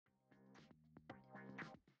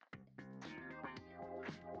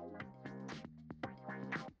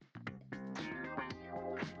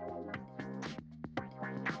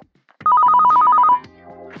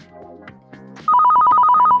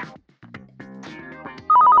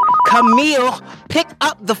Camille, pick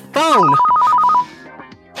up the phone.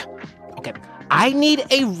 Okay, I need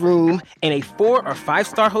a room in a 4 or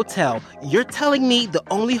 5-star hotel. You're telling me the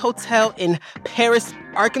only hotel in Paris,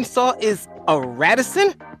 Arkansas is a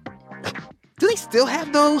Radisson? Do they still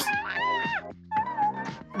have those?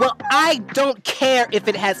 Well, I don't care if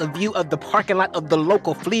it has a view of the parking lot of the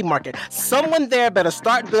local flea market. Someone there better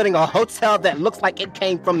start building a hotel that looks like it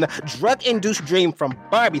came from the drug-induced dream from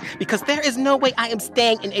Barbie, because there is no way I am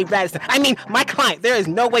staying in a Radisson. I mean, my client. There is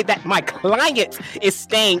no way that my client is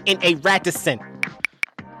staying in a Radisson.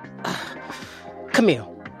 Camille.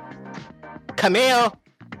 Camille,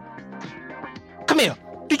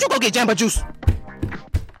 did you go get Jamba Juice?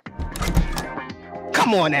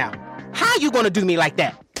 Come on now. How you gonna do me like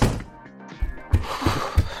that?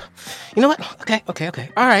 You know what? Okay.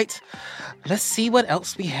 All right. Let's see what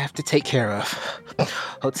else we have to take care of.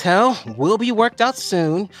 Hotel will be worked out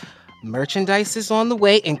soon. Merchandise is on the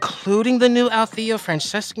way, including the new Althea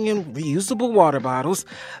Francescan reusable water bottles.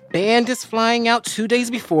 Band is flying out 2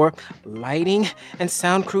 days before. Lighting and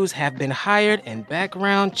sound crews have been hired and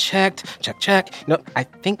background checked. Check. No, I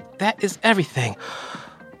think that is everything.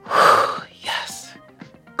 Yes.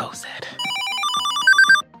 Go, Zed.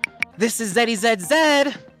 This is Zeddy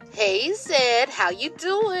Zed. Hey, Zed, how you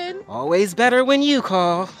doing? Always better when you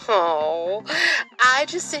call. Oh, I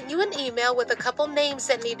just sent you an email with a couple names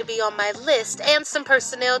that need to be on my list and some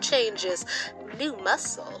personnel changes. New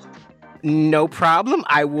muscle. No problem.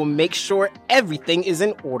 I will make sure everything is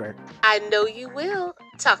in order. I know you will.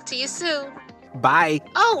 Talk to you soon. Bye.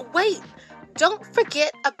 Oh, wait. Don't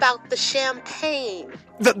forget about the champagne.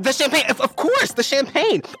 The champagne, of course, the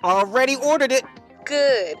champagne. Already ordered it.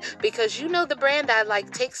 Good, because you know the brand I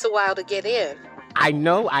like takes a while to get in. I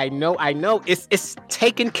know. It's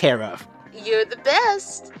taken care of. You're the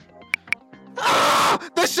best. Oh,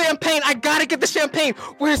 the champagne. I gotta get the champagne.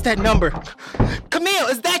 Where's that number? Camille,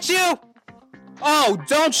 is that you? Oh,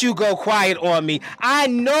 don't you go quiet on me. I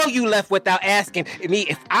know you left without asking me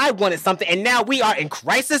if I wanted something, and now we are in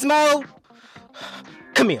crisis mode.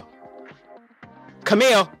 Camille.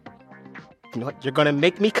 You know what? You're gonna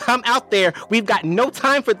make me come out there. We've got no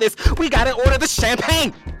time for this. We gotta order the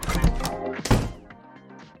champagne.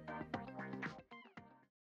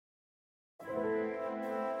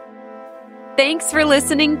 Thanks for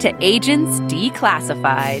listening to Agents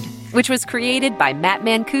Declassified, which was created by Matt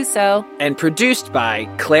Mancuso and produced by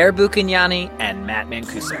Claire Buchignani and Matt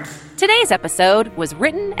Mancuso. Today's episode was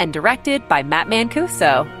written and directed by Matt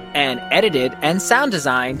Mancuso and edited and sound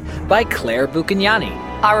designed by Claire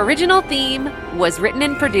Buchignani. Our original theme was written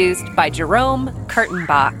and produced by Jerome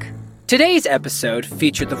Kurtenbach. Today's episode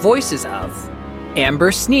featured the voices of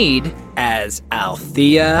Amber Sneed as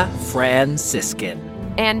Althea Franciscan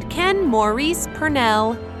and Ken Maurice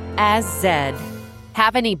Purnell as Zed.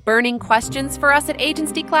 Have any burning questions for us at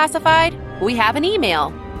Agents Declassified? We have an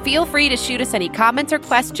email. Feel free to shoot us any comments or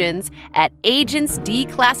questions at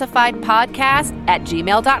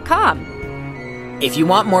agentsdeclassifiedpodcast@gmail.com. If you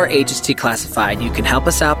want more Agents Declassified, you can help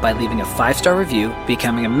us out by leaving a 5-star review,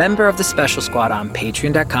 becoming a member of the Special Squad on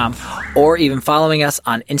Patreon.com, or even following us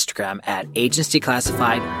on Instagram at Agents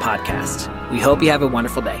Declassified Podcast. We hope you have a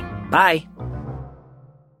wonderful day. Bye.